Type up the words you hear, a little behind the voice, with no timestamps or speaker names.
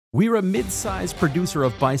We're a mid-sized producer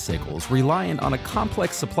of bicycles reliant on a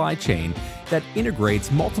complex supply chain that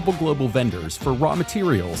integrates multiple global vendors for raw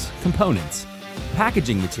materials, components,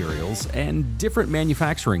 packaging materials, and different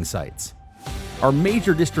manufacturing sites. Our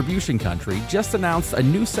major distribution country just announced a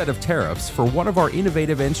new set of tariffs for one of our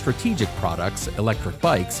innovative and strategic products, electric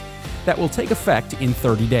bikes, that will take effect in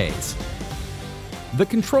 30 days. The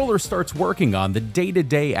controller starts working on the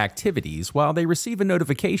day-to-day activities while they receive a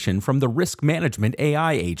notification from the risk management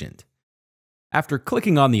AI agent. After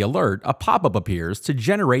clicking on the alert, a pop-up appears to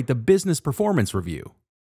generate the business performance review.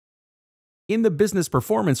 In the business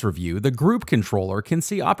performance review, the group controller can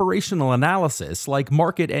see operational analysis like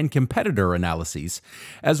market and competitor analyses,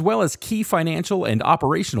 as well as key financial and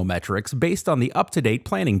operational metrics based on the up-to-date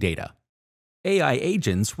planning data. AI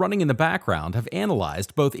agents running in the background have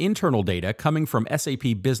analyzed both internal data coming from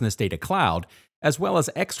SAP Business Data Cloud as well as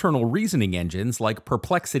external reasoning engines like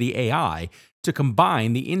Perplexity AI to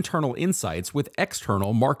combine the internal insights with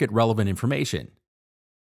external market-relevant information.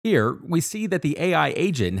 Here, we see that the AI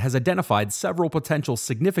agent has identified several potential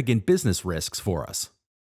significant business risks for us.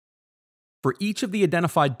 For each of the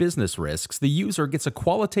identified business risks, the user gets a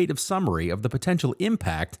qualitative summary of the potential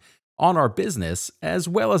impact on our business, as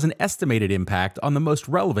well as an estimated impact on the most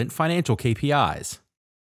relevant financial KPIs.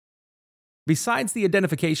 Besides the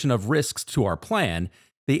identification of risks to our plan,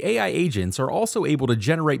 the AI agents are also able to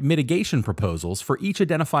generate mitigation proposals for each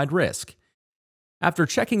identified risk. After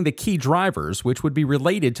checking the key drivers, which would be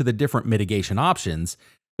related to the different mitigation options,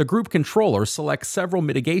 the group controller selects several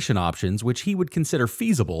mitigation options which he would consider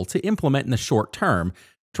feasible to implement in the short term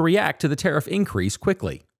to react to the tariff increase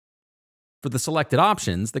quickly. For the selected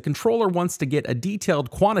options, the controller wants to get a detailed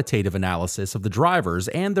quantitative analysis of the drivers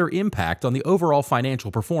and their impact on the overall financial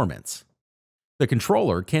performance. The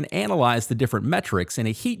controller can analyze the different metrics in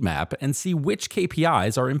a heat map and see which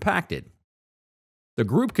KPIs are impacted. The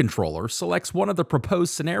group controller selects one of the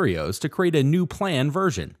proposed scenarios to create a new plan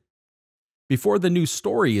version. Before the new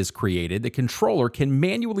story is created, the controller can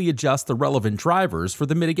manually adjust the relevant drivers for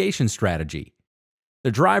the mitigation strategy.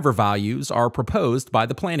 The driver values are proposed by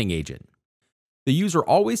the planning agent. The user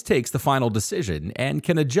always takes the final decision and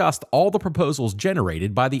can adjust all the proposals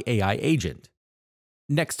generated by the AI agent.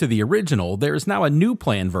 Next to the original, there is now a new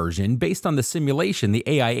plan version based on the simulation the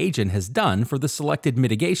AI agent has done for the selected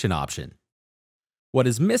mitigation option. What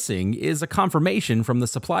is missing is a confirmation from the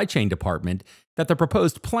supply chain department that the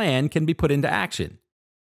proposed plan can be put into action.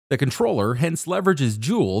 The controller hence leverages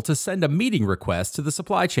Joule to send a meeting request to the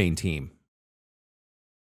supply chain team.